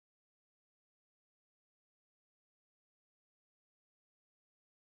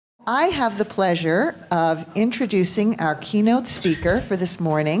I have the pleasure of introducing our keynote speaker for this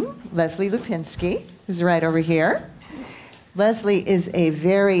morning, Leslie Lupinsky, who's right over here. Leslie is a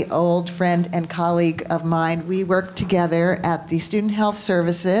very old friend and colleague of mine. We worked together at the Student Health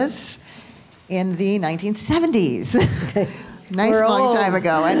Services in the 1970s. Nice long time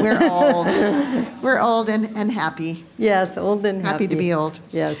ago, and we're old. We're old and happy. Yes, old and happy. Happy to be old.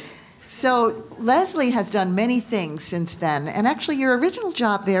 Yes. So Leslie has done many things since then, and actually your original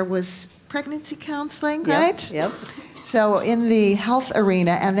job there was pregnancy counseling, right? Yep. So in the health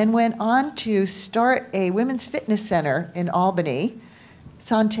arena, and then went on to start a women's fitness center in Albany,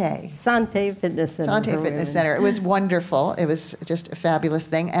 Santé Fitness Center. Santé Fitness Center. It was wonderful. It was just a fabulous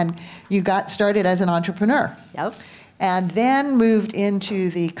thing, and you got started as an entrepreneur. Yep. And then moved into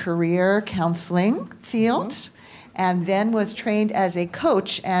the career counseling field, and then was trained as a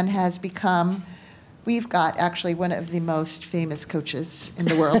coach and has become, we've got actually one of the most famous coaches in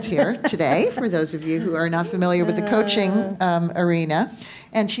the world here today, for those of you who are not familiar with the coaching arena.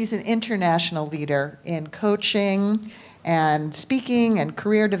 And she's an international leader in coaching and speaking and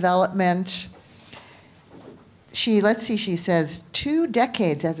career development. She says 2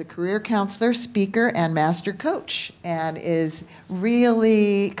 decades as a career counselor, speaker, and master coach, and is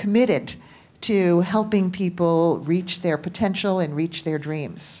really committed to helping people reach their potential and reach their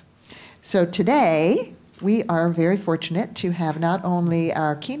dreams. So today, we are very fortunate to have not only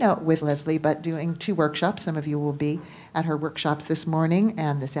our keynote with Leslie, but doing 2 workshops. Some of you will be at her workshops this morning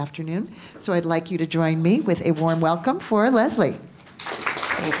and this afternoon. So I'd like you to join me with a warm welcome for Leslie.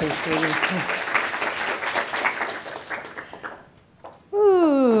 Thank you, sweetie.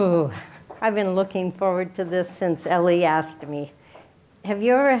 Ooh, I've been looking forward to this since Ellie asked me. Have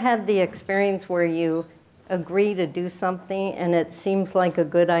you ever had the experience where you agree to do something and it seems like a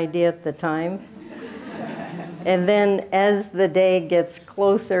good idea at the time? And then as the day gets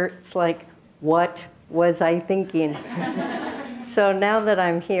closer, it's like, what was I thinking? So now that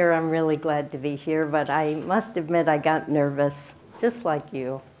I'm here, I'm really glad to be here, but I must admit I got nervous, just like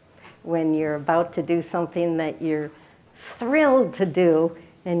you, when you're about to do something that you're thrilled to do,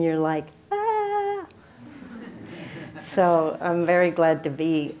 and you're like, ah. So I'm very glad to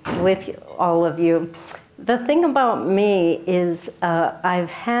be with all of you. The thing about me is I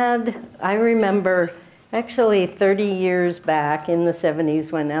remember actually 30 years back in the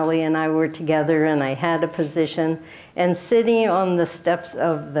 70s when Ellie and I were together and I had a position, and sitting on the steps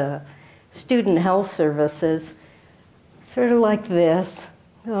of the Student Health Services, sort of like this,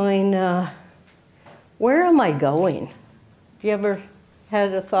 going, where am I going? Have you ever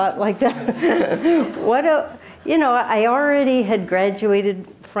had a thought like that? I already had graduated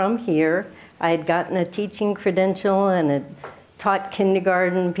from here. I had gotten a teaching credential and had taught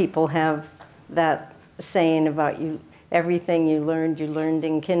kindergarten. People have that saying about everything you learned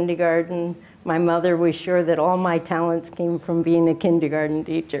in kindergarten. My mother was sure that all my talents came from being a kindergarten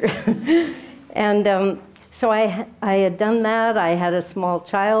teacher. And so I had done that. I had a small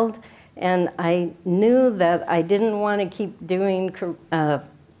child, and I knew that I didn't want to keep doing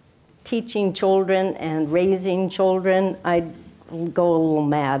teaching children and raising children. I'd go a little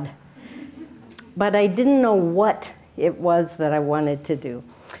mad. But I didn't know what it was that I wanted to do.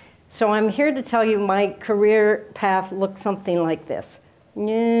 So I'm here to tell you my career path looked something like this.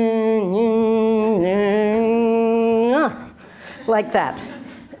 Like that.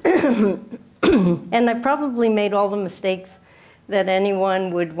 And I probably made all the mistakes that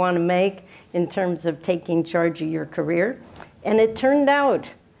anyone would want to make in terms of taking charge of your career. And it turned out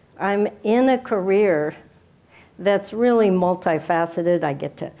I'm in a career that's really multifaceted. I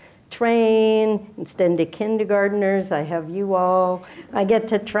get to train, instead of kindergartners, I have you all. I get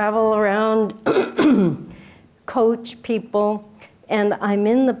to travel around, coach people, and I'm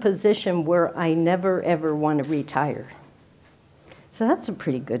in the position where I never ever want to retire. So that's a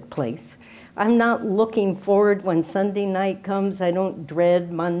pretty good place. I'm not looking forward when Sunday night comes. I don't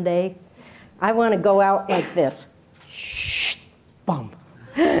dread Monday. I want to go out like this. Shh, bum.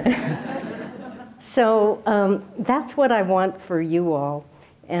 So that's what I want for you all,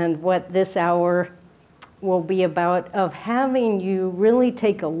 and what this hour will be about, of having you really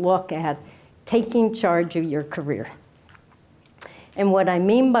take a look at taking charge of your career. And what I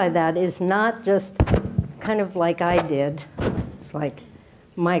mean by that is not just kind of like I did. It's like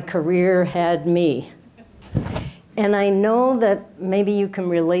my career had me. And I know that maybe you can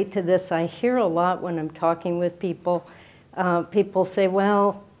relate to this. I hear a lot when I'm talking with people. People say,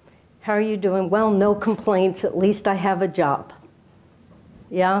 well, how are you doing? Well, no complaints, at least I have a job.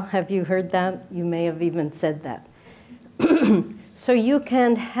 Yeah, have you heard that? You may have even said that. So you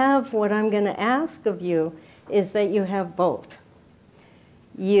can have, what I'm going to ask of you is that you have both.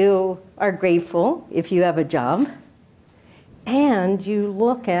 you are grateful if you have a job, and you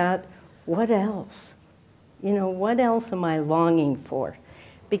look at what else? You know, what else am I longing for?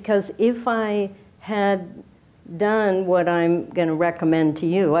 Because if I had done what I'm going to recommend to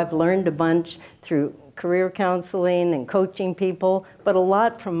you, I've learned a bunch through career counseling and coaching people, but a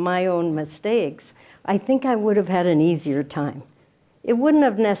lot from my own mistakes, I think I would have had an easier time. It wouldn't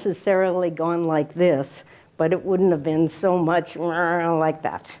have necessarily gone like this, but it wouldn't have been so much like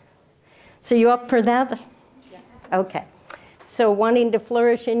that. So you up for that? Yes. Okay. So wanting to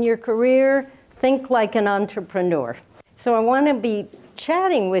flourish in your career, think like an entrepreneur. So I want to be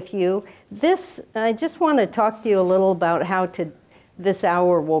chatting with you. I just want to talk to you a little about how this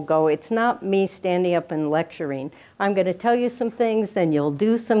hour will go. It's not me standing up and lecturing. I'm going to tell you some things, then you'll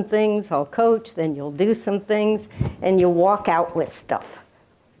do some things. I'll coach, then you'll do some things, and you'll walk out with stuff.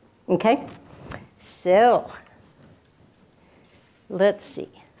 Okay? So, let's see.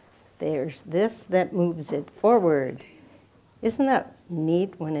 There's this that moves it forward. Isn't that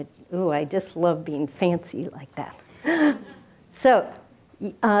neat when it, ooh, I just love being fancy like that. So,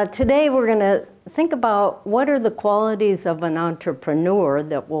 today we're going to think about what are the qualities of an entrepreneur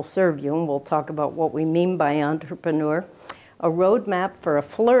that will serve you, and we'll talk about what we mean by entrepreneur, a roadmap for a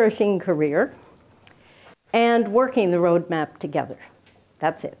flourishing career, and working the roadmap together.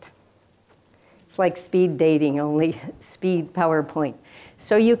 That's it. It's like speed dating, only speed PowerPoint.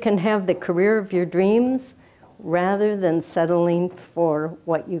 So you can have the career of your dreams rather than settling for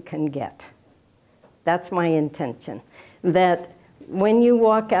what you can get. That's my intention. That when you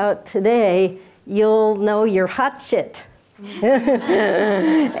walk out today, you'll know you're hot shit.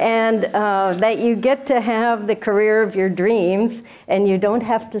 And that you get to have the career of your dreams and you don't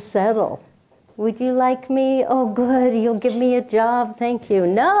have to settle. Would you like me? Oh, good, you'll give me a job, thank you.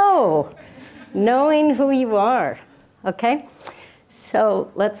 No, knowing who you are, okay?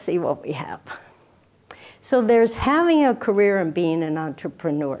 So let's see what we have. So there's having a career and being an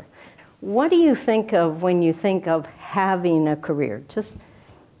entrepreneur. What do you think of when you think of having a career? Just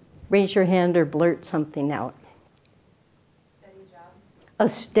raise your hand or blurt something out. Steady job. A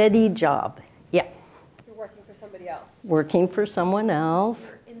steady job, yeah. You're working for somebody else. Working for someone else.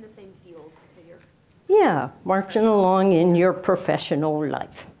 You're in the same field, figure. Yeah, marching along in your professional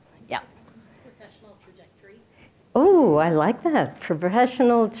life, yeah. Professional trajectory. Oh, I like that,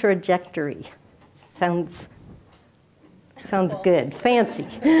 professional trajectory. Sounds good, fancy.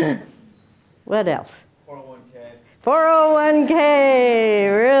 What else? 401k.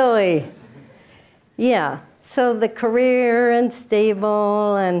 401k, really? Yeah, so the career and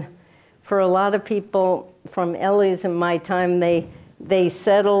stable, and for a lot of people from Ellie's and my time, they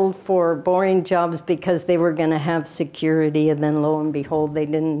settled for boring jobs because they were going to have security, and then lo and behold, they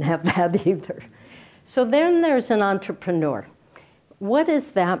didn't have that either. So then there's an entrepreneur. What does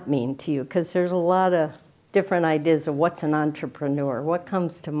that mean to you? Because there's a lot of different ideas of what's an entrepreneur. What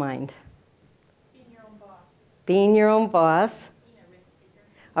comes to mind? Being your own boss. Being your own boss. Being a risk taker.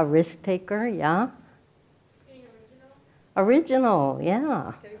 A risk taker, yeah. Being original. Original,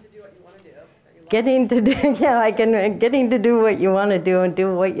 yeah. Getting to do what you want to do. That you love. Getting to do, yeah, getting to do what you want to do and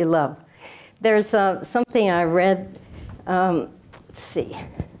do what you love. There's something I read, let's see,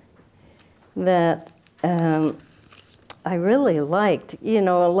 that I really liked. You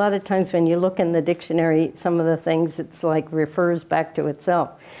know, a lot of times when you look in the dictionary, some of the things it's like refers back to itself.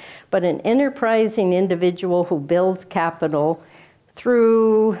 But an enterprising individual who builds capital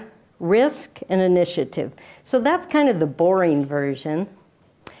through risk and initiative. So that's kind of the boring version.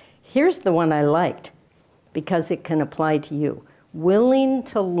 Here's the one I liked because it can apply to you. Willing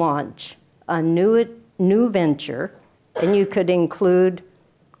to launch a new venture, and you could include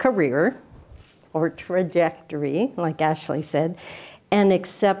career, or trajectory, like Ashley said, and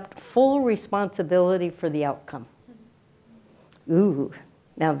accept full responsibility for the outcome. Ooh,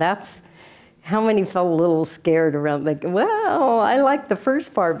 now that's, how many felt a little scared around, like, well, I like the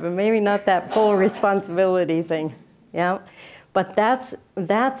first part, but maybe not that full responsibility thing, yeah? But that's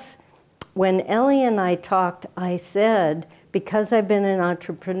when Ellie and I talked, I said, because I've been an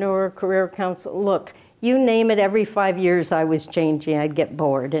entrepreneur, career counselor, look, you name it, every 5 years I was changing. I'd get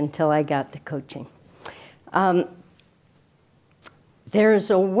bored until I got to coaching.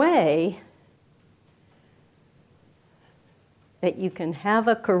 There's a way that you can have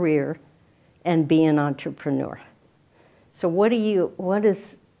a career and be an entrepreneur. So what do you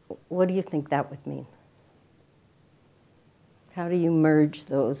think that would mean? How do you merge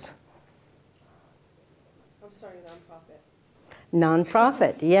those? I'm starting a nonprofit.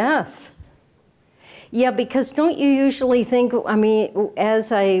 Nonprofit, yes. Yeah, because don't you usually think, I mean,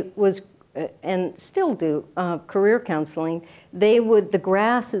 as I was and still do, career counseling, the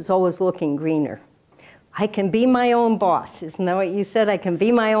grass is always looking greener. I can be my own boss. Isn't that what you said? I can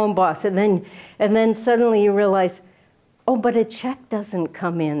be my own boss. And then suddenly you realize, oh, but a check doesn't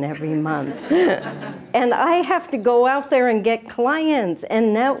come in every month. And I have to go out there and get clients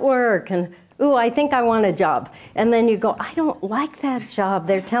and network and, ooh, I think I want a job. And then you go, I don't like that job.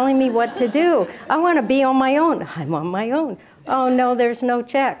 They're telling me what to do. I want to be on my own. I'm on my own. Oh, no, there's no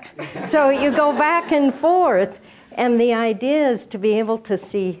check. So you go back and forth. And the idea is to be able to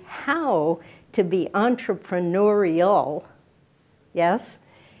see how to be entrepreneurial, yes,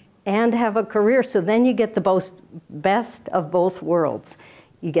 and have a career. So then you get the best of both worlds.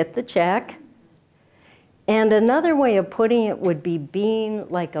 You get the check. And another way of putting it would be being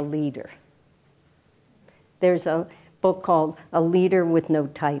like a leader. There's a book called A Leader with No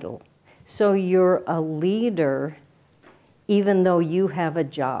Title. So you're a leader even though you have a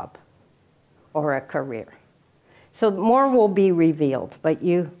job or a career. So more will be revealed, but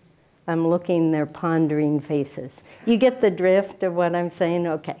I'm looking, they're pondering faces. You get the drift of what I'm saying?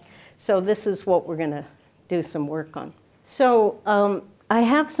 Okay. So this is what we're going to do some work on. So I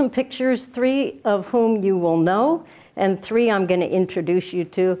have some pictures, 3 of whom you will know, and 3 I'm going to introduce you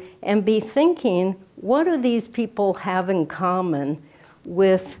to, and be thinking, what do these people have in common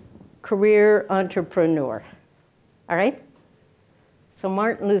with career entrepreneur? All right? So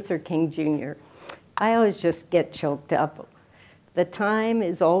Martin Luther King Jr. I always just get choked up. The time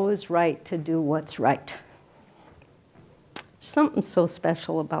is always right to do what's right. Something so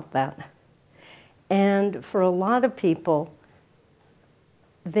special about that. And for a lot of people,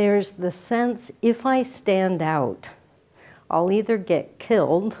 there's the sense, if I stand out, I'll either get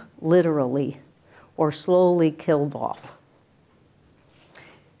killed, literally, or slowly killed off.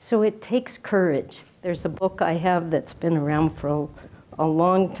 So it takes courage. There's a book I have that's been around for a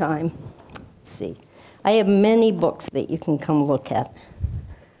long time. Let's see. I have many books that you can come look at.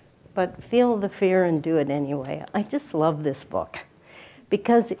 But feel the fear and do it anyway. I just love this book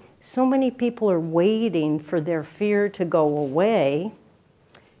because so many people are waiting for their fear to go away,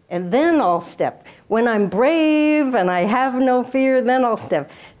 and then I'll step. When I'm brave and I have no fear, then I'll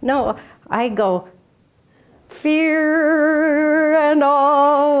step. No, I go, fear and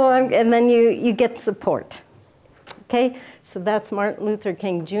all, and then you get support. Okay, so that's Martin Luther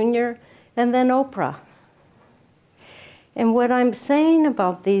King Jr. and then Oprah. And what I'm saying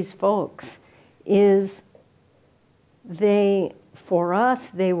about these folks is for us,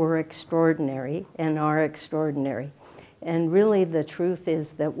 they were extraordinary and are extraordinary. And really the truth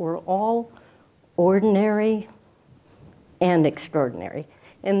is that we're all ordinary and extraordinary.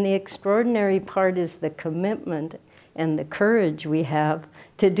 And the extraordinary part is the commitment and the courage we have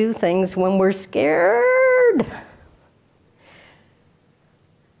to do things when we're scared.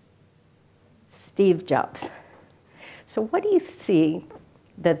 Steve Jobs. So what do you see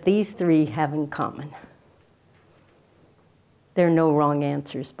that these 3 have in common? There are no wrong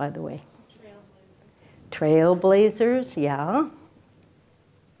answers, by the way. Trailblazers. Trailblazers, yeah.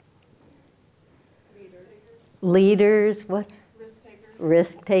 Leaders, what? Risk takers.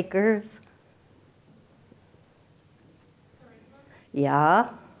 Risk takers. Yeah.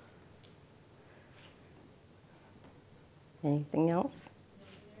 Anything else?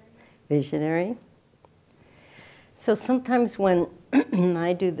 Visionary. So sometimes when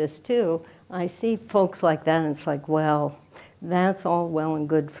I do this too, I see folks like that and it's like, well, that's all well and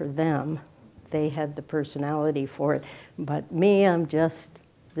good for them. They had the personality for it. But me, I'm just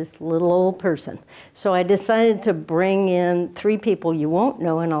this little old person. So I decided to bring in 3 people you won't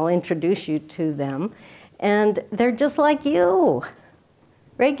know, and I'll introduce you to them. And they're just like you,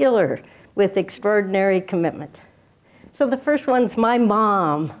 regular, with extraordinary commitment. So the first one's my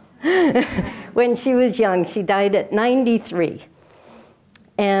mom. When she was young, she died at 93.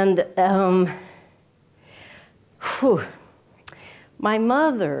 And my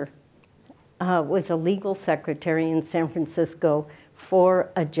mother was a legal secretary in San Francisco for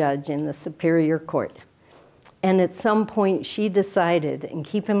a judge in the Superior Court. And at some point she decided, and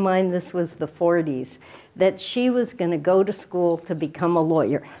keep in mind this was the 40s, that she was going to go to school to become a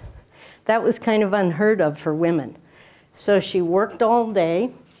lawyer. That was kind of unheard of for women. So she worked all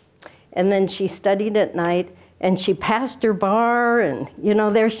day, and then she studied at night, and she passed her bar, and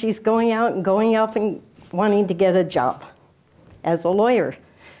there she's going out and going up and wanting to get a job as a lawyer.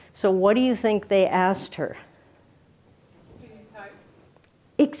 So what do you think they asked her? Can you type?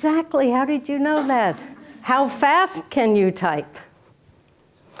 Exactly, how did you know that? How fast can you type?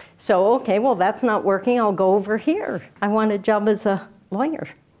 So, okay, well that's not working, I'll go over here. I want a job as a lawyer.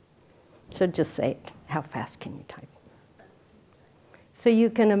 So just say it, how fast can you type? So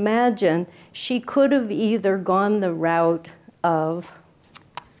you can imagine she could have either gone the route of,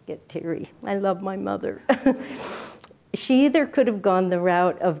 let's get teary, I love my mother. She either could have gone the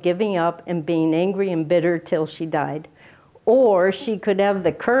route of giving up and being angry and bitter till she died, or she could have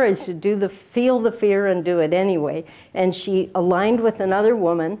the courage to feel the fear and do it anyway. And she aligned with another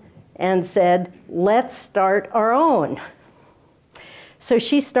woman and said, let's start our own. So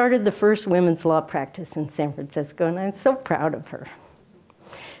she started the first women's law practice in San Francisco, and I'm so proud of her.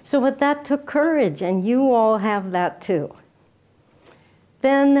 So but that took courage, and you all have that too.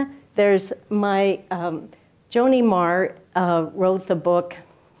 Then there's my, Joni Marr wrote the book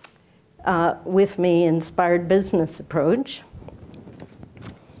with me, Inspired Business Approach.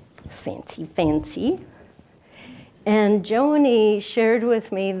 Fancy, fancy. And Joni shared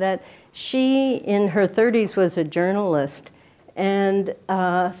with me that she, in her 30s, was a journalist and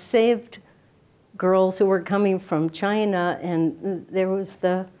saved girls who were coming from China, and there was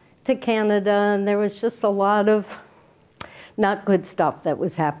to Canada, and there was just a lot of not good stuff that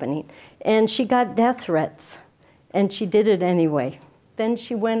was happening. And she got death threats, and she did it anyway. Then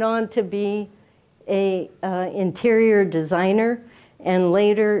she went on to be an interior designer, and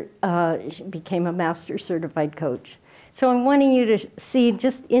later she became a master certified coach. So I'm wanting you to see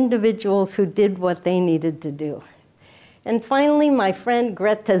just individuals who did what they needed to do. And finally, my friend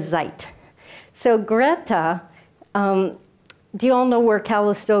Greta Zeit. So Greta, do you all know where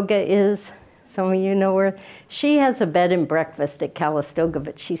Calistoga is? Some of you know where. She has a bed and breakfast at Calistoga,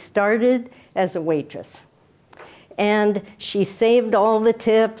 but she started as a waitress. And she saved all the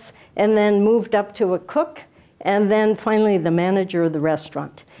tips and then moved up to a cook and then finally the manager of the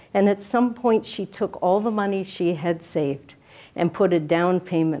restaurant. And at some point she took all the money she had saved and put a down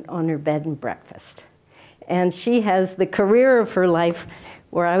payment on her bed and breakfast. And she has the career of her life,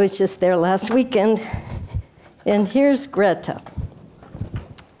 where I was just there last weekend. And here's Greta.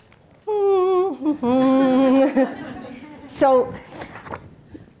 So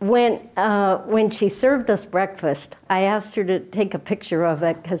when she served us breakfast, I asked her to take a picture of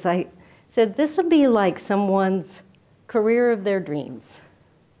it because I said, this would be like someone's career of their dreams.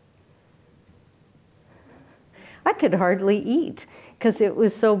 I could hardly eat because it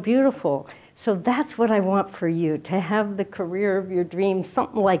was so beautiful. So that's what I want for you, to have the career of your dreams,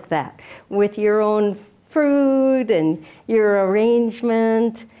 something like that, with your own fruit and your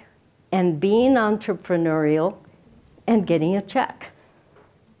arrangement and being entrepreneurial and getting a check.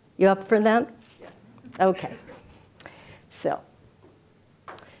 You up for that? Yeah. Okay. So,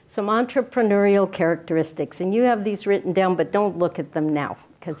 some entrepreneurial characteristics. And you have these written down, but don't look at them now,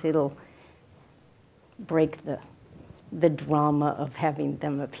 because it'll break the drama of having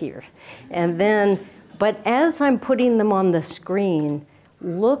them appear. And then, but as I'm putting them on the screen,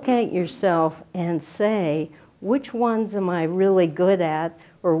 look at yourself and say, which ones am I really good at,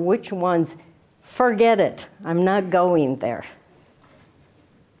 or which ones, forget it, I'm not going there.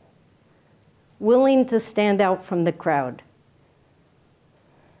 Willing to stand out from the crowd.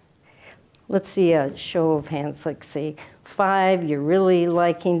 Let's see a show of hands. Like say 5, you're really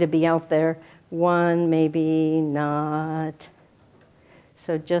liking to be out there. 1, maybe not.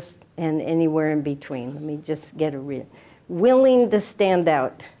 So just, and anywhere in between. Let me just get a real. Willing to stand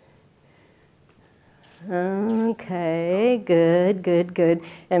out. Okay, good, good, good.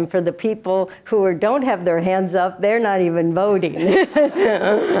 And for the people who don't have their hands up, they're not even voting.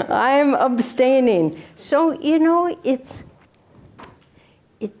 I'm abstaining. So, you know, it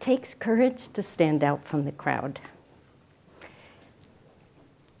takes courage to stand out from the crowd.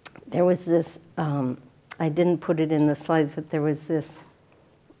 There was this, I didn't put it in the slides, but there was this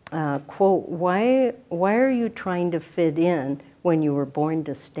quote, why are you trying to fit in when you were born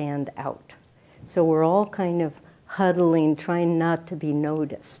to stand out? So we're all kind of huddling, trying not to be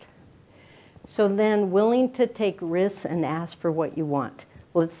noticed. So then willing to take risks and ask for what you want.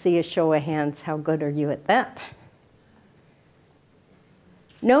 Let's see a show of hands. How good are you at that?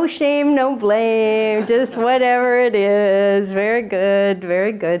 No shame, no blame, just whatever it is. Very good,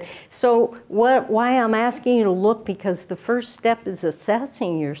 very good. So why I'm asking you to look, because the first step is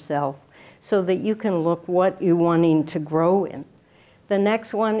assessing yourself so that you can look what you're wanting to grow in. The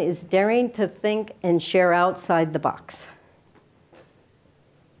next one is daring to think and share outside the box.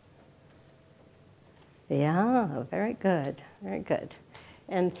 Yeah, very good, very good.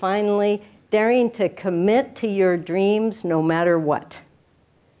 And finally, daring to commit to your dreams no matter what.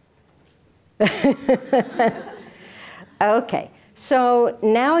 Okay, so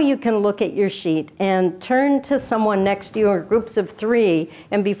now you can look at your sheet and turn to someone next to you, or groups of 3,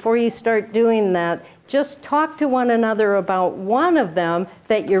 and before you start doing that, just talk to one another about one of them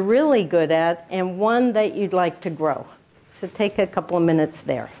that you're really good at and one that you'd like to grow. So take a couple of minutes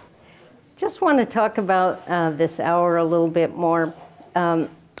there. Just want to talk about this hour a little bit more.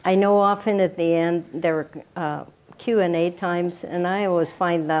 I know often at the end there are Q&A times, and I always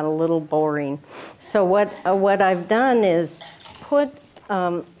find that a little boring. So what I've done is put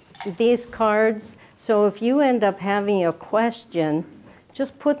these cards, so if you end up having a question,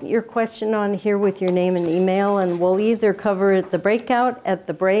 just put your question on here with your name and email, and we'll either cover it at the breakout, at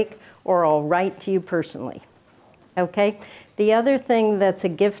the break, or I'll write to you personally. Okay? The other thing that's a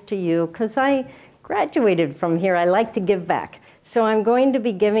gift to you, because I graduated from here, I like to give back. So I'm going to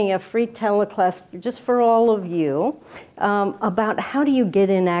be giving a free teleclass just for all of you about how do you get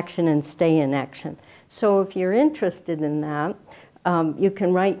in action and stay in action. So if you're interested in that, you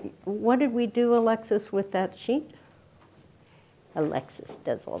can write, what did we do, Alexis, with that sheet? Alexis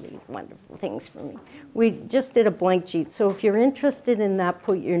does all these wonderful things for me. We just did a blank sheet. So if you're interested in that,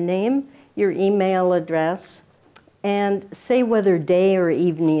 put your name, your email address, and say whether day or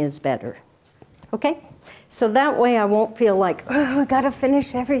evening is better. Okay? So that way I won't feel like, oh, I gotta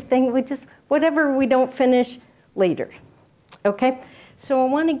finish everything. We just, whatever we don't finish, later. Okay? So I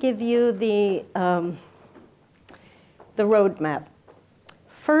want to give you the roadmap.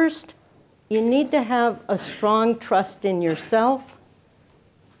 First, you need to have a strong trust in yourself,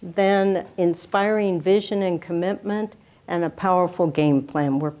 then inspiring vision and commitment, and a powerful game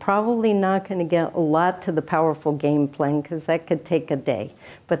plan. We're probably not going to get a lot to the powerful game plan because that could take a day,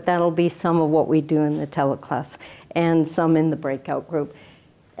 but that'll be some of what we do in the teleclass and some in the breakout group.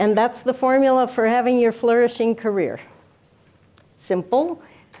 And that's the formula for having your flourishing career. Simple,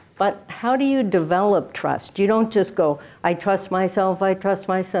 but how do you develop trust? You don't just go, I trust myself, I trust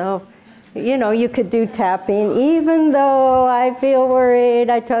myself. You know, you could do tapping, even though I feel worried,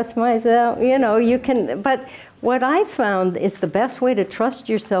 I trust myself. You know, you can, but what I found is the best way to trust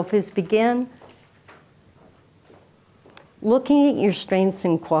yourself is begin looking at your strengths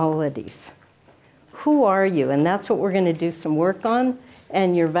and qualities. Who are you? And that's what we're going to do some work on,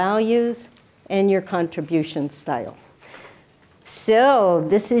 and your values and your contribution style. So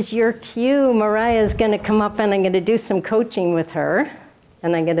this is your cue. Mariah's going to come up and I'm going to do some coaching with her.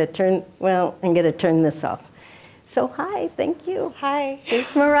 And I'm going to turn this off. So hi, thank you. Hi.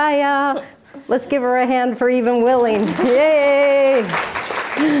 Here's Mariah. Let's give her a hand for even willing. Yay!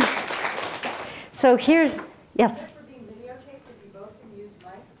 So here's, yes? For being videotaped, if you both can use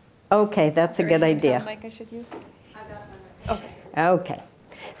mics. Okay, that's a good idea. Mic I should use. I got my mic. Okay. Okay.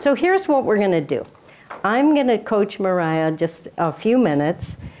 So here's what we're going to do. I'm going to coach Mariah just a few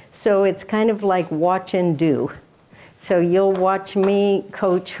minutes. So it's kind of like watch and do. So you'll watch me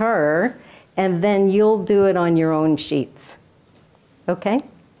coach her, and then you'll do it on your own sheets. Okay?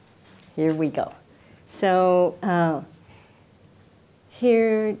 Here we go. So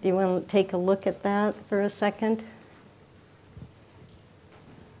here, do you want to take a look at that for a second?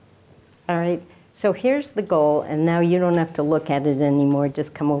 All right. So here's the goal, and now you don't have to look at it anymore.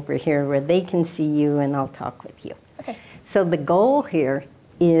 Just come over here where they can see you, and I'll talk with you. Okay. So the goal here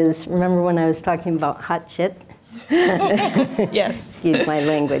is, remember when I was talking about hot shit? Yes. Excuse my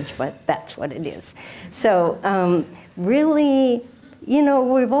language, but that's what it is. So really, you know,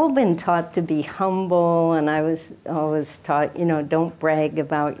 we've all been taught to be humble, and I was always taught, you know, don't brag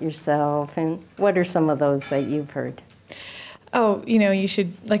about yourself. And what are some of those that you've heard? Oh, you know, you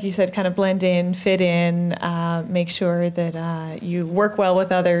should, like you said, kind of blend in, fit in, make sure that you work well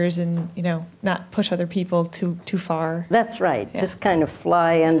with others and, you know, not push other people too far. That's right. Yeah. Just kind of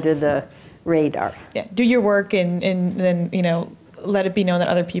fly under the radar. Yeah, do your work and then, you know, let it be known that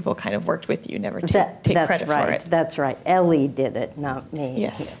other people kind of worked with you, never take credit for it. That's right. Ellie did it, not me.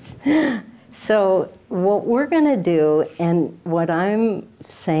 Yes. So what we're going to do, and what I'm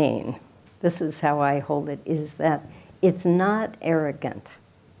saying, this is how I hold it, is that it's not arrogant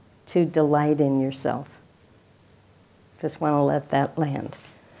to delight in yourself. Just want to let that land.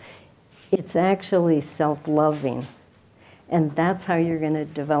 It's actually self-loving. And that's how you're going to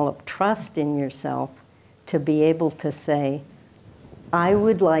develop trust in yourself, to be able to say, I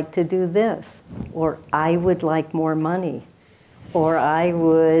would like to do this, or I would like more money, or I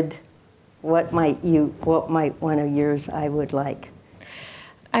would, what might one of yours I would like?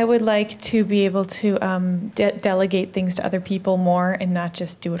 I would like to be able to delegate things to other people more and not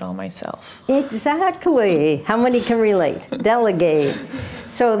just do it all myself. Exactly. How many can relate? Delegate.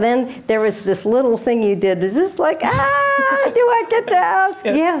 So then there was this little thing you did. It's just like, do I get to ask?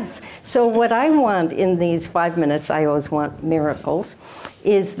 Yes. So what I want in these 5 minutes, I always want miracles,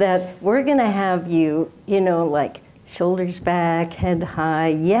 is that we're going to have you, you know, like shoulders back, head high.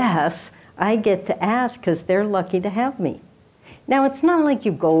 Yes, I get to ask because they're lucky to have me. Now, it's not like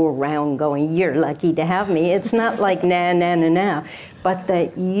you go around going, you're lucky to have me. It's not like nah, nah, nah, nah. But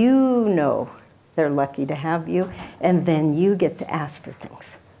that you know they're lucky to have you, and then you get to ask for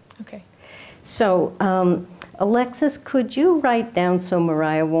things. Okay. So, Alexis, could you write down so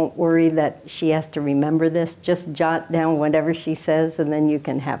Mariah won't worry that she has to remember this? Just jot down whatever she says, and then you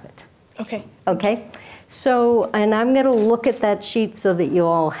can have it. Okay. Okay? So, and I'm going to look at that sheet so that you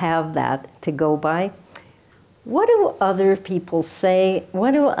all have that to go by. What do other people say?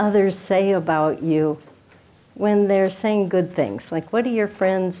 What do others say about you when they're saying good things? Like, what do your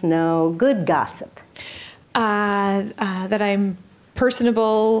friends know? Good gossip. That I'm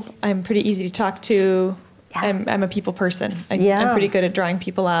personable. I'm pretty easy to talk to. Yeah. I'm a people person. Yeah. I'm pretty good at drawing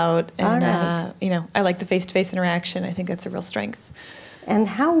people out, and All right. I like the face-to-face interaction. I think that's a real strength. And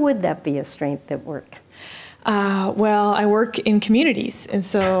how would that be a strength at work? Well, I work in communities, and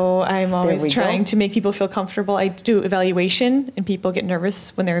so I'm always trying to make people feel comfortable. I do evaluation, and people get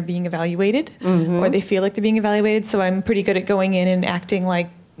nervous when they're being evaluated, or they feel like they're being evaluated. So I'm pretty good at going in and acting like,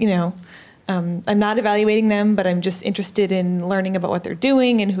 I'm not evaluating them, but I'm just interested in learning about what they're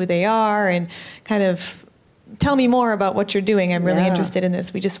doing and who they are, and kind of tell me more about what you're doing. I'm really interested in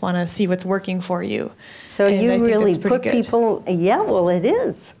this. We just want to see what's working for you. So and you really put people, well, it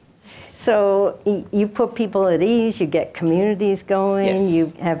is. So you put people at ease, you get communities going, Yes.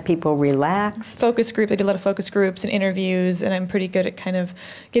 you have people relax. Focus group, I do a lot of focus groups and interviews, and I'm pretty good at kind of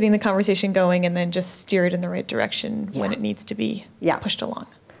getting the conversation going and then just steer it in the right direction when it needs to be pushed along.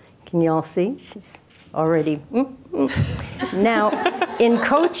 Can you all see? She's already. Now, in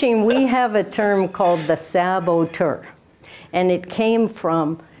coaching, we have a term called the saboteur. And it came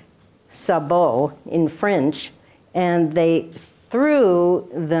from sabot in French, and they threw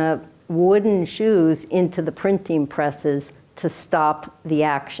the wooden shoes into the printing presses to stop the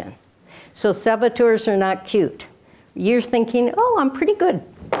action. So saboteurs are not cute. You're thinking, oh, I'm pretty good.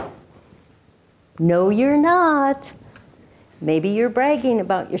 No, you're not. Maybe you're bragging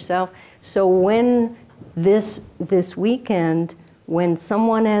about yourself. So when this weekend, when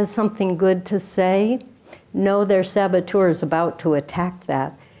someone has something good to say, know their saboteur is about to attack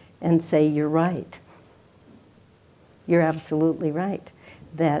that and say, you're right. You're absolutely right.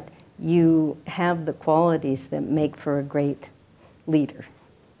 That you have the qualities that make for a great leader.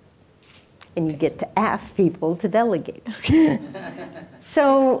 And you get to ask people to delegate. Okay.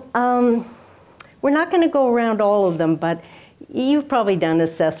 So we're not going to go around all of them, but you've probably done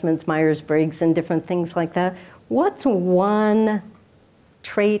assessments, Myers-Briggs, and different things like that. What's one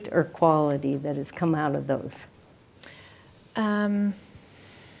trait or quality that has come out of those?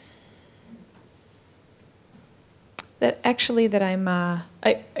 That I'm,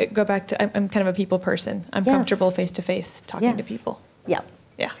 I go back to, I'm kind of a people person. I'm comfortable face-to-face talking to people. Yeah.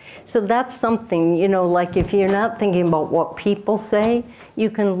 Yeah. So that's something, like if you're not thinking about what people say, you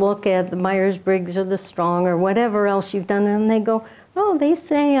can look at the Myers-Briggs or the Strong or whatever else you've done, and they go, oh, they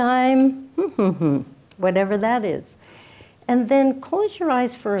say I'm whatever that is. And then close your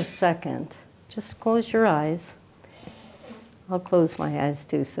eyes for a second. Just close your eyes. I'll close my eyes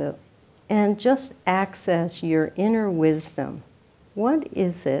too, and just access your inner wisdom. What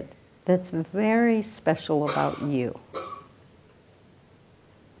is it that's very special about you?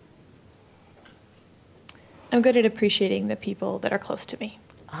 I'm good at appreciating the people that are close to me.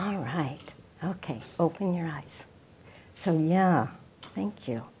 All right. Okay, open your eyes. So yeah, thank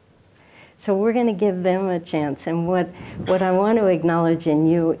you. So we're going to give them a chance. And what I want to acknowledge in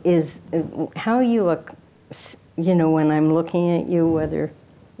you is how you, when I'm looking at you, whether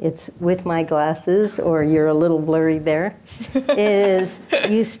it's with my glasses or you're a little blurry there, is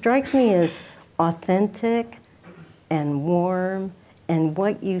you strike me as authentic and warm, and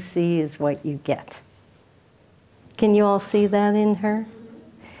what you see is what you get. Can you all see that in her?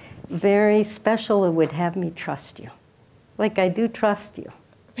 Very special. It would have me trust you. Like I do trust you.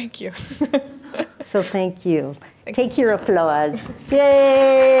 Thank you. So thank you. Thanks. Take your applause.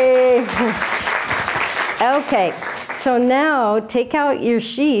 Yay! Okay, so now take out your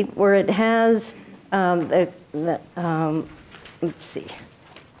sheet where it has, let's see,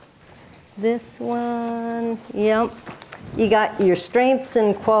 this one, yep. You got your strengths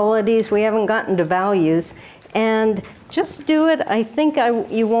and qualities. We haven't gotten to values. And just do it. I think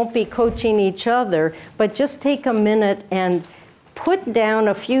you won't be coaching each other, but just take a minute and put down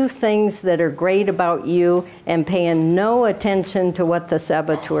a few things that are great about you and paying no attention to what the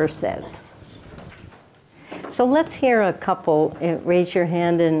saboteur says. So let's hear a couple. Raise your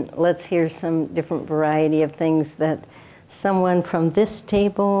hand and let's hear some different variety of things that someone from this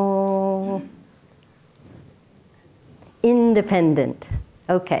table. Independent.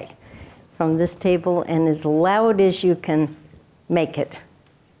 Okay. From this table, and as loud as you can make it.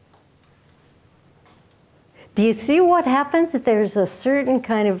 Do you see what happens? There's a certain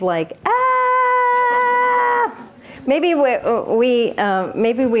kind of like, ah! Maybe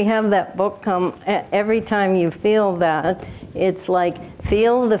maybe we have that book come every time you feel that. It's like,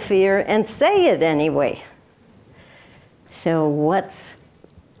 feel the fear and say it anyway. So what's,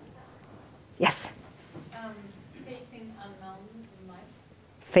 yes? Facing unknown in life.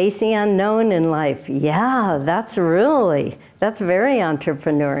 Facing unknown in life. Yeah, that's very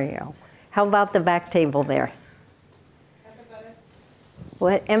entrepreneurial. How about the back table there? Empathetic.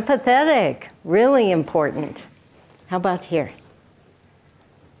 What? Empathetic. Really important. How about here?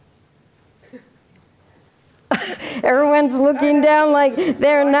 Everyone's looking down like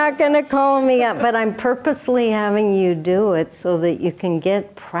they're not going to call me up, but I'm purposely having you do it so that you can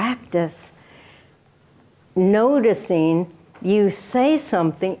get practice noticing you say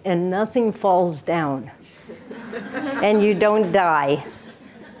something and nothing falls down and you don't die.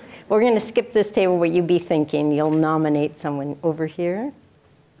 We're going to skip this table where you be thinking. You'll nominate someone over here.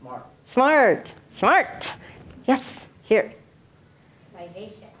 Smart. Smart. Smart. Yes. Here.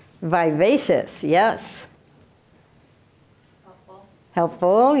 Vivacious. Vivacious. Yes. Helpful.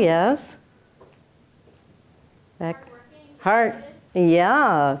 Helpful. Yes. Back. Hardworking. Heart.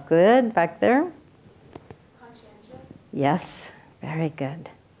 Yeah. Good. Back there. Conscientious. Yes. Very good.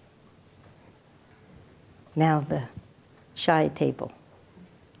 Now the shy table.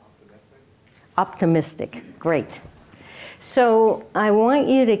 Optimistic. Great. So I want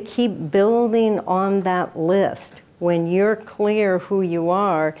you to keep building on that list. When you're clear who you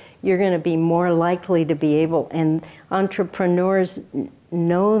are, you're going to be more likely to be able, and entrepreneurs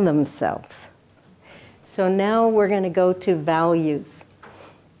know themselves. So now we're going to go to values.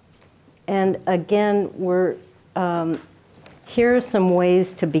 And again, here are some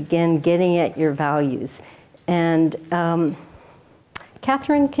ways to begin getting at your values. And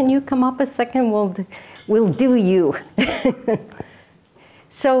Catherine, can you come up a second? We'll do you.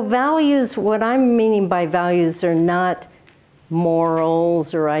 So values, what I'm meaning by values are not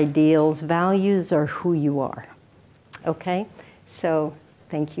morals or ideals. Values are who you are. Okay? So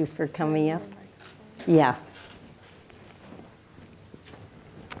thank you for coming up. Yeah.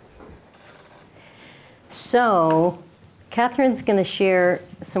 So Catherine's going to share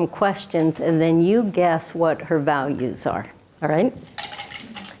some questions, and then you guess what her values are. All right?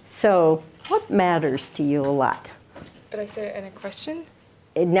 So what matters to you a lot? Did I say it in a question?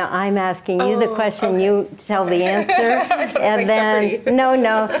 Now I'm asking you the question, okay. you tell the answer, and like then, Jeopardy.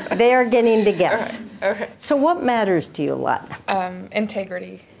 no, they're getting to guess. Okay. So what matters to you a lot?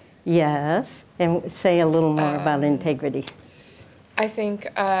 Integrity. Yes, and say a little more about integrity. I think,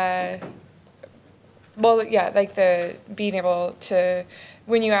 well, yeah, like the being able to,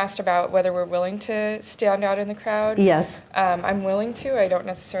 when you asked about whether we're willing to stand out in the crowd. Yes. I'm willing to. I don't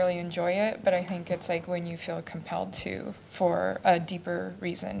necessarily enjoy it, but I think it's like when you feel compelled to for a deeper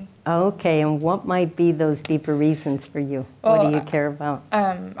reason. Okay, and what might be those deeper reasons for you? What do you care about?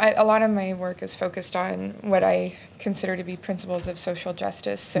 A lot of my work is focused on what I consider to be principles of social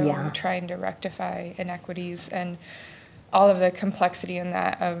justice, so trying to rectify inequities and all of the complexity in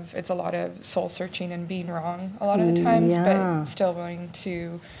that of it's a lot of soul searching and being wrong a lot of the times, but still willing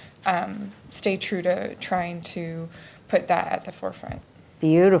to stay true to trying to put that at the forefront.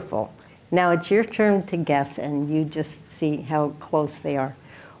 Beautiful. Now it's your turn to guess, and you just see how close they are.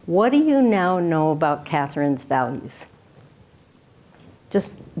 What do you now know about Catherine's values?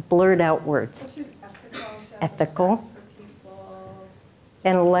 Just blurt out words. She's ethical. Ethical. For people.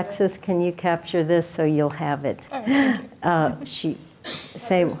 And Alexis, can you capture this so you'll have it? Oh, thank you. She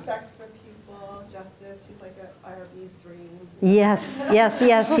say. Respect for people, justice. She's like an IRB's dream. Yes, yes,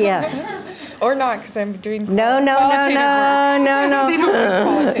 yes, yes. Or not, because I'm doing No. qualitative work. They don't work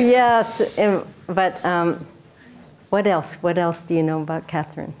qualitative. Yes, but what else? What else do you know about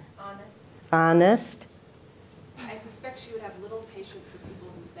Catherine? Honest. Honest. I suspect she would have little patience with people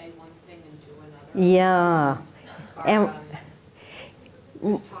who say one thing and do another. Yeah. And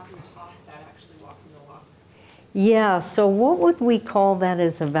Just talking the talk without actually walking the walk. yeah, so what would we call that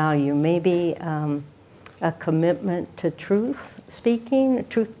as a value? Maybe a commitment to truth speaking,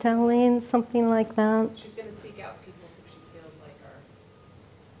 truth telling, something like that? She's going to seek out people who she feels like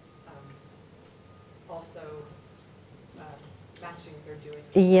are also matching what they're doing.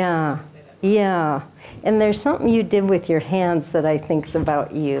 Yeah, yeah. And there's something you did with your hands that I think is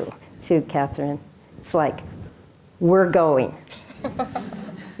about you, too, Catherine. It's like, we're going.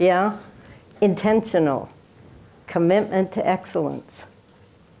 Yeah? Intentional. Commitment to excellence.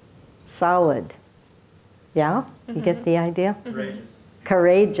 Solid. Yeah? You get the idea? Courageous.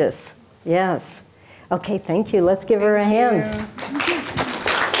 Courageous. Yes. Okay, thank you. Let's give her a hand.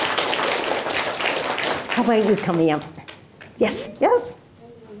 How about you coming up? Yes, yes.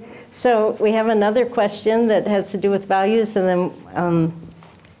 So we have another question that has to do with values, and then,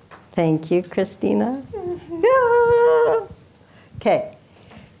 thank you, Christina. Okay.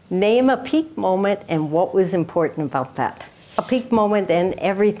 Name a peak moment and what was important about that. A peak moment and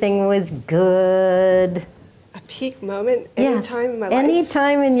everything was good. A peak moment, any time in my life? Any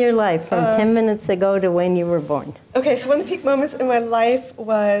time in your life, from 10 minutes ago to when you were born. Okay, so one of the peak moments in my life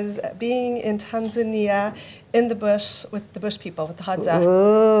was being in Tanzania in the bush with the bush people, with the Hadza.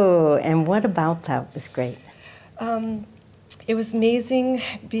 Oh, and what about that was great? It was amazing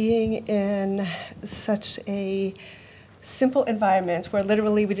being in such a simple environment where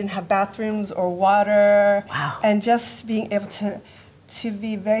literally we didn't have bathrooms or water. Wow. And just being able to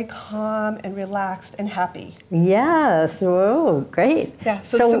be very calm and relaxed and happy. Yes, whoa, great. Yeah,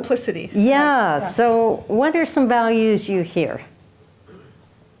 so simplicity. Yeah, so what are some values you hear?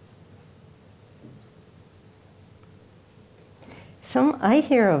 I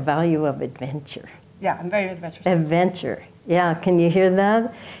hear a value of adventure. Yeah, I'm very adventurous. Adventure, yeah, can you hear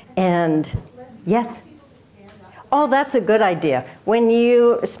that? And, yes? Oh, that's a good idea. When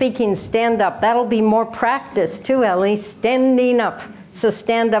you speaking stand up, that'll be more practice too, Ellie, standing up. So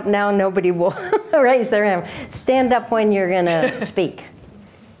stand up now, nobody will raise their hand. Stand up when you're gonna speak.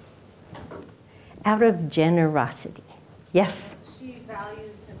 Out of generosity. Yes? She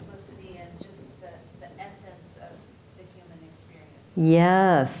values simplicity and just the essence of the human experience.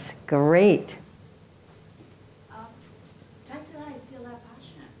 Yes, great.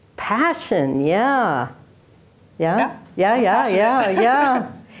 Passion, yeah. Yeah?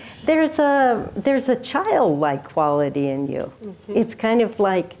 Yeah. There's a childlike quality in you. Mm-hmm. It's kind of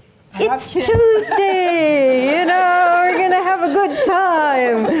like, it's Tuesday, you know, we're gonna have a good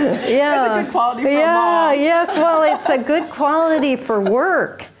time. Yeah. That's a good quality for a mom. Yes, well, it's a good quality for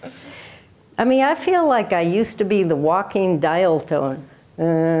work. I mean, I feel like I used to be the walking dial tone.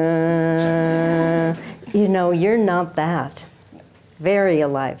 You know, you're not that. Very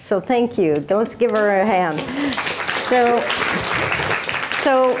alive. So thank you. Let's give her a hand. So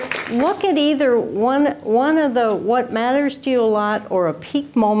look at either one of the what matters to you a lot or a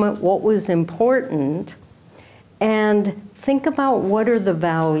peak moment, what was important, and think about what are the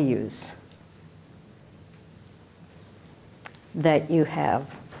values that you have.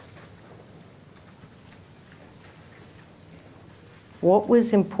 What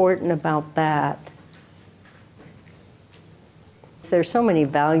was important about that? There's so many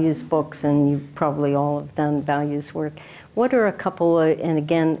values books, and you probably all have done values work. What are a couple of, and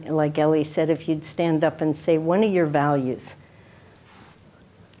again, like Ellie said, if you'd stand up and say one of your values.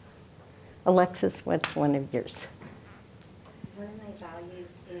 Alexis, what's one of yours? One of my values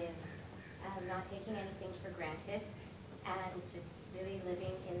is not taking anything for granted and just really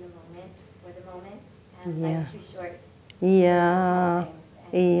living in the moment, for the moment. And life's too short. Yeah.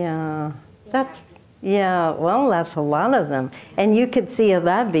 Yeah, well, that's a lot of them. And you could see how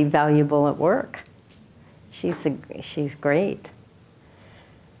that'd be valuable at work. She's great.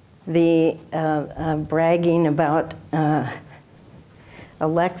 The bragging about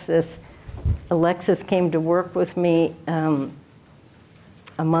Alexis. Alexis came to work with me a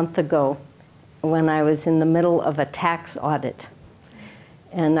month ago when I was in the middle of a tax audit.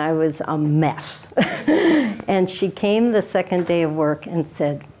 And I was a mess. And she came the second day of work and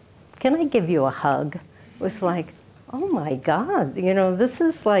said, "Can I give you a hug?" It was like, oh my God, you know, this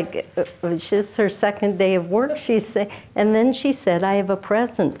is like, it's just her second day of work, and then she said, "I have a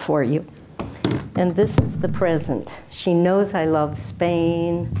present for you." And this is the present. She knows I love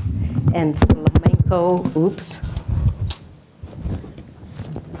Spain and flamenco. Oops.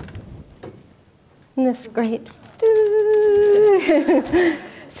 Isn't this great?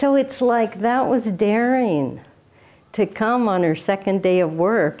 So it's like that was daring to come on her second day of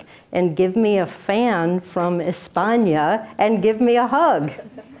work and give me a fan from España and give me a hug.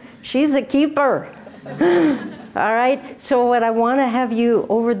 She's a keeper. All right, so what I want to have you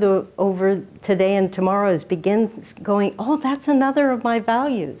over today and tomorrow is begin going, oh, that's another of my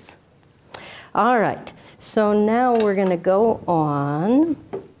values. All right, so now we're going to go on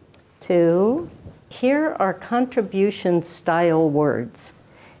to, here are contribution style words.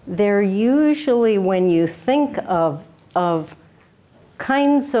 They're usually when you think of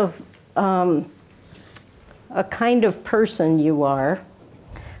kinds of, a kind of person you are.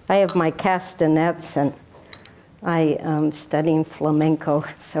 I have my castanets and I am studying flamenco,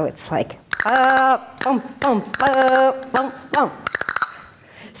 so it's like, bum, bum, bum, bum.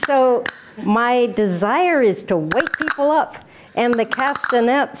 So my desire is to wake people up, and the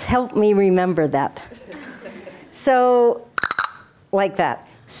castanets help me remember that. So, like that.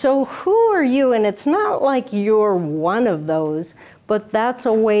 So who are you? And it's not like you're one of those, but that's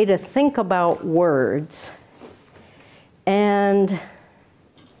a way to think about words. And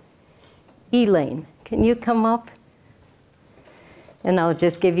Elaine, can you come up? And I'll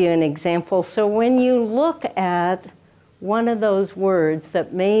just give you an example. So when you look at one of those words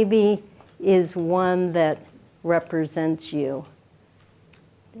that maybe is one that represents you,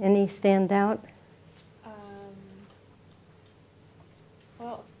 any stand out?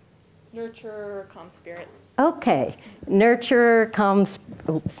 Well, nurture, calm spirit. Okay, nurture, calm,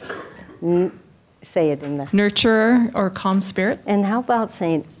 oops, say it in the. Nurturer or calm spirit. And how about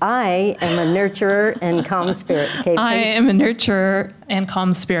saying, I am a nurturer and calm spirit? Okay, I am a nurturer and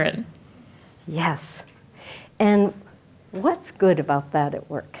calm spirit. Yes. And what's good about that at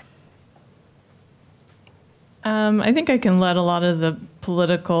work? I think I can let a lot of the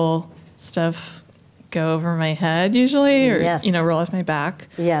political stuff go over my head usually, or, Yes. roll off my back.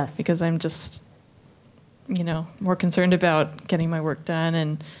 Yes. Because I'm just, more concerned about getting my work done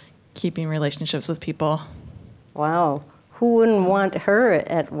and keeping relationships with people. Wow. Who wouldn't want her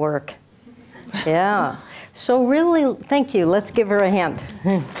at work? Yeah. So really, thank you. Let's give her a hand.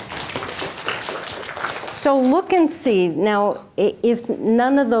 So look and see. Now, if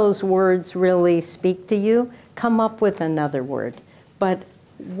none of those words really speak to you, come up with another word. But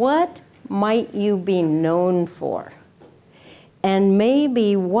what might you be known for? And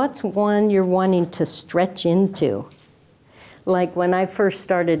maybe what's one you're wanting to stretch into? Like when I first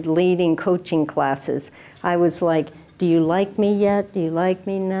started leading coaching classes, I was like, do you like me yet? Do you like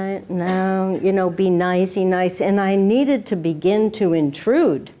me now? No, be nicey nice. And I needed to begin to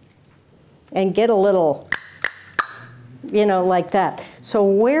intrude and get a little, like that. So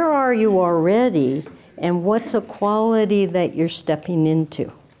where are you already? And what's a quality that you're stepping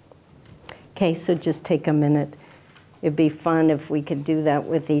into? Okay, so just take a minute. It'd be fun if we could do that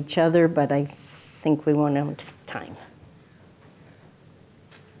with each other, but I think we won't have time.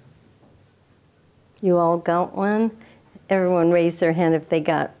 You all got one? Everyone raise their hand if they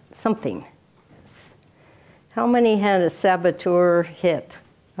got something. Yes. How many had a saboteur hit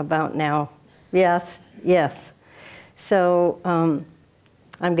about now? Yes, yes. So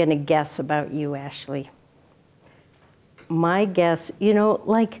I'm going to guess about you, Ashley. My guess,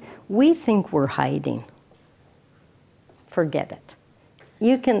 we think we're hiding. Forget it.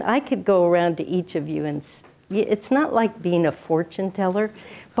 I could go around to each of you and it's not like being a fortune teller,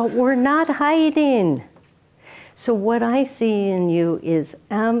 but we're not hiding. So what I see in you is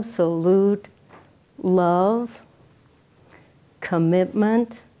absolute love,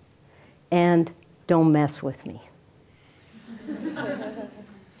 commitment, and don't mess with me.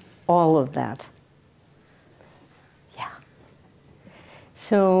 All of that. Yeah.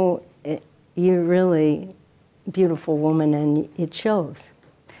 So you're really a beautiful woman and it shows.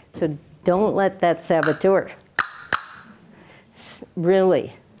 So don't let that saboteur.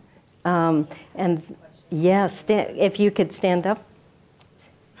 Really. And yes, if you could stand up.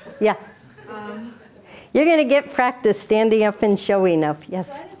 Yeah. You're going to get practice standing up and showing up. Yes.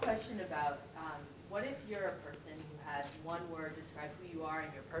 So I had a question about what if you're a person who has one word to describe who you are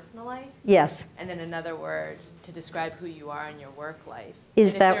in your personal life? Yes. And then another word to describe who you are in your work life.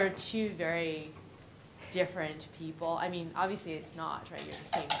 Is and that if there are two very different people, I mean, obviously it's not, right? You're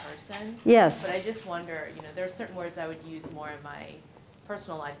the same person. Yes. But I just wonder, there are certain words I would use more in my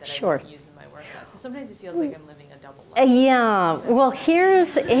personal life that Sure. I wouldn't use in my work life. So sometimes it feels like I'm living a double life. Yeah. Well,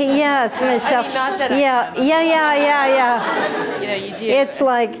 yes, Michelle. I mean, not that yeah. You do. It's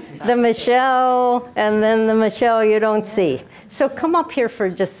like the Michelle and then the Michelle you don't see. So come up here for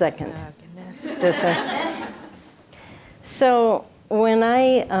just a second. Oh, goodness. Just a second. So when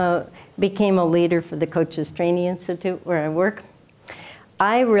I became a leader for the Coaches Training Institute where I work,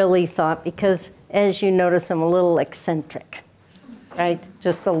 I really thought, because as you notice, I'm a little eccentric. Right?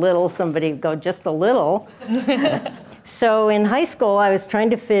 Just a little, somebody would go, just a little. So in high school, I was trying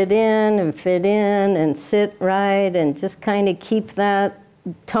to fit in and sit right and just kind of keep that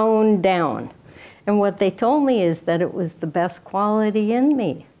tone down. And what they told me is that it was the best quality in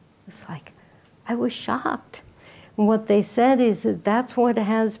me. It's like, I was shocked. And what they said is that that's what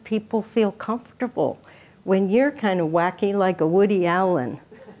has people feel comfortable. When you're kind of wacky like a Woody Allen.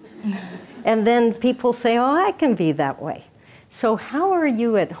 And then people say, oh, I can be that way. So how are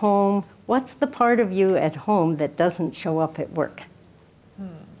you at home? What's the part of you at home that doesn't show up at work?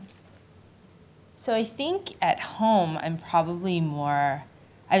 So I think at home, I'm probably more,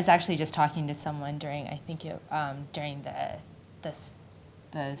 I was actually just talking to someone during, during the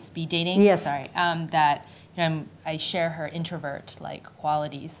the speed dating. Yes. Sorry. That I share her introvert-like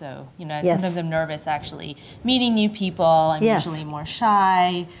qualities. So Yes. sometimes I'm nervous actually meeting new people. I'm Yes. usually more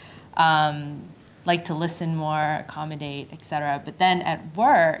shy. Like to listen more, accommodate, etc. But then at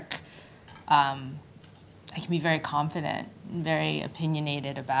work, I can be very confident and very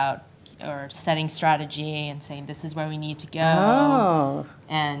opinionated about or setting strategy and saying this is where we need to go. Oh.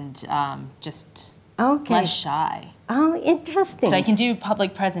 And just Okay. less shy. Oh, interesting. So I can do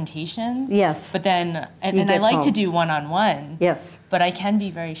public presentations. Yes. But then, and I get like to home. do one-on-one. Yes. But I can be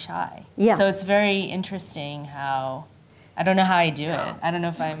very shy. Yeah. So it's very interesting how, I don't know how I do it. I don't know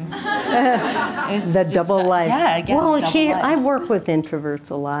if I'm... The double life. Yeah, again, well, double here, life. I work with introverts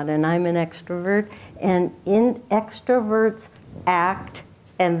a lot, and I'm an extrovert, and extroverts act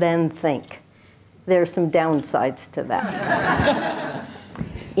and then think. There's some downsides to that.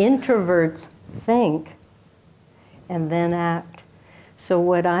 Introverts think and then act. So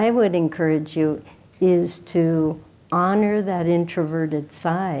what I would encourage you is to honor that introverted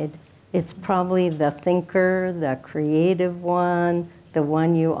side. It's probably the thinker, the creative one, the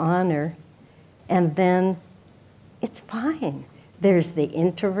one you honor, and then it's fine. There's the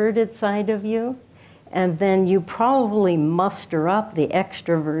introverted side of you, and then you probably muster up the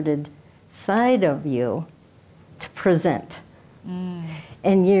extroverted side of you to present.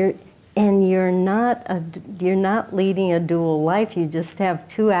 And you're not leading a dual life. You just have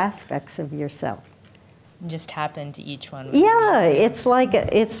two aspects of yourself. You just tap into each one. Yeah, it's like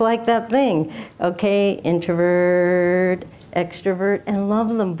that thing. Okay, introvert, extrovert, and love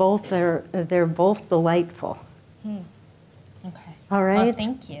them both. They're both delightful. Okay. All right. Well,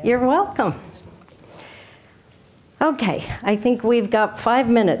 thank you. You're welcome. Okay, I think we've got 5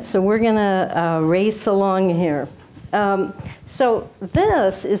 minutes, so we're gonna race along here. So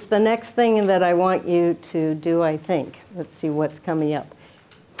this is the next thing that I want you to do, I think. Let's see what's coming up.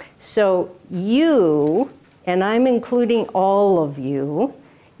 So you, and I'm including all of you,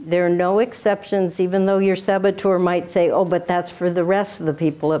 there are no exceptions, even though your saboteur might say, oh, but that's for the rest of the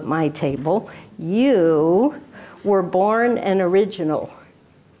people at my table. You were born an original.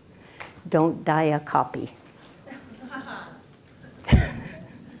 Don't die a copy.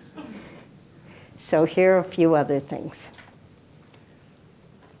 So here are a few other things.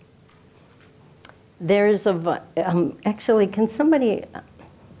 There's a, actually, can somebody,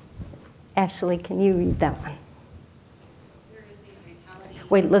 Ashley, can you read that one? There is a vitality.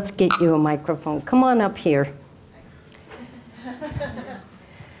 Wait, let's get you a microphone. Come on up here.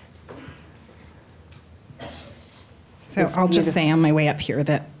 So I'll just say on my way up here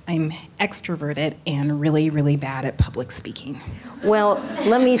that I'm extroverted and really, really bad at public speaking. Well,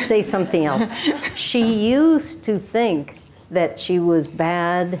 let me say something else. She used to think that she was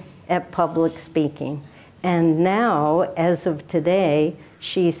bad at public speaking. And now, as of today,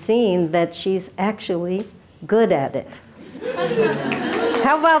 she's seen that she's actually good at it.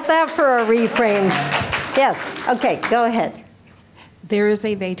 How about that for a reframe? Yes, okay, go ahead. There is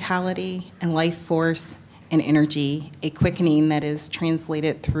a vitality and life force and energy, a quickening that is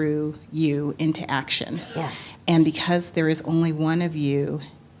translated through you into action. Yeah. And because there is only one of you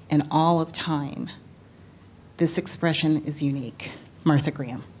in all of time, this expression is unique. Martha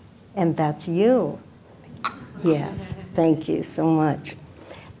Graham. And that's you. Yes, thank you so much.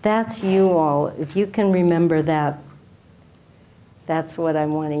 That's you all. If you can remember that, that's what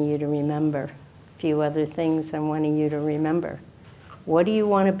I'm wanting you to remember. A few other things I'm wanting you to remember. What do you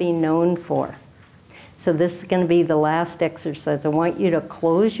want to be known for? So this is going to be the last exercise. I want you to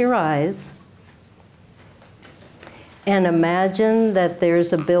close your eyes and imagine that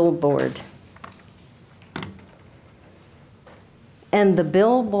there's a billboard. And the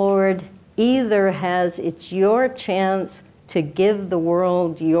billboard either has, it's your chance to give the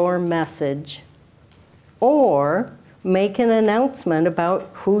world your message or make an announcement about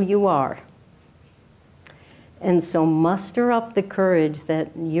who you are. And so muster up the courage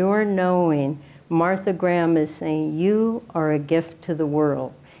that you're knowing Martha Graham is saying, you are a gift to the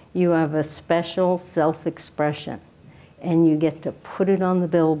world. You have a special self-expression, and you get to put it on the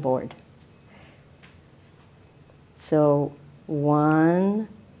billboard. So 1,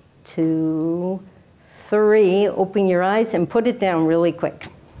 2, 3, open your eyes and put it down really quick.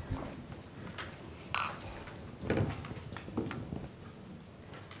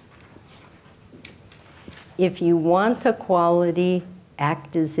 If you want a quality,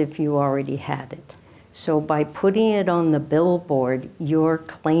 act as if you already had it. So by putting it on the billboard, you're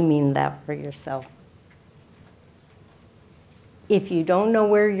claiming that for yourself. If you don't know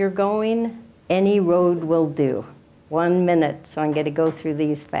where you're going, any road will do. 1 minute, so I'm going to go through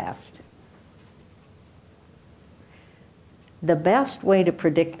these fast. The best way to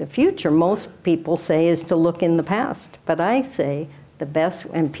predict the future, most people say, is to look in the past. But I say the best,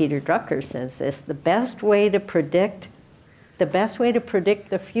 and Peter Drucker says this, the best way to predict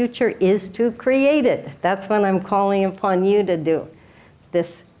the future is to create it. That's what I'm calling upon you to do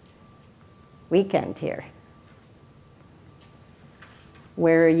this weekend here.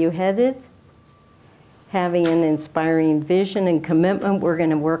 Where are you headed? Having an inspiring vision and commitment. We're going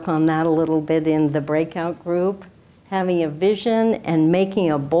to work on that a little bit in the breakout group. Having a vision and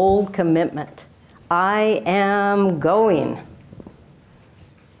making a bold commitment. I am going.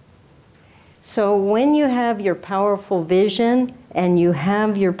 So when you have your powerful vision and you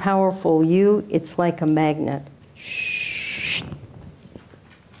have your powerful you, it's like a magnet. Shh.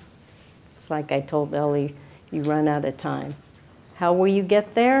 It's like I told Ellie, you run out of time. How will you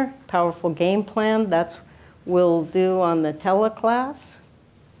get there? Powerful game plan. That's we'll do on the teleclass.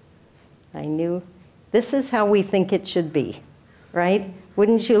 I knew. This is how we think it should be, right?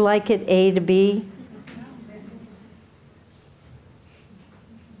 Wouldn't you like it A to B?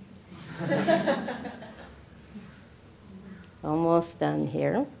 Almost done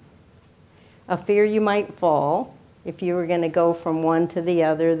here. A fear you might fall. If you were going to go from one to the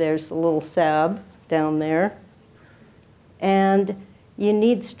other, there's a little sab down there. And you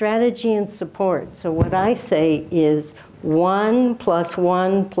need strategy and support. So what I say is 1 +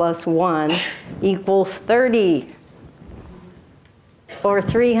 1 + 1 equals 30 or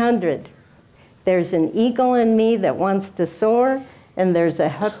 300. There's an eagle in me that wants to soar, and there's a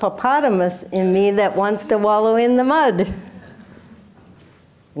hippopotamus in me that wants to wallow in the mud.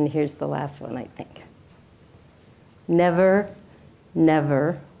 And here's the last one, I think. Never,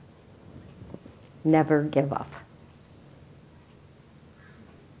 never, never give up.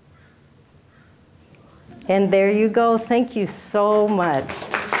 And there you go. Thank you so much.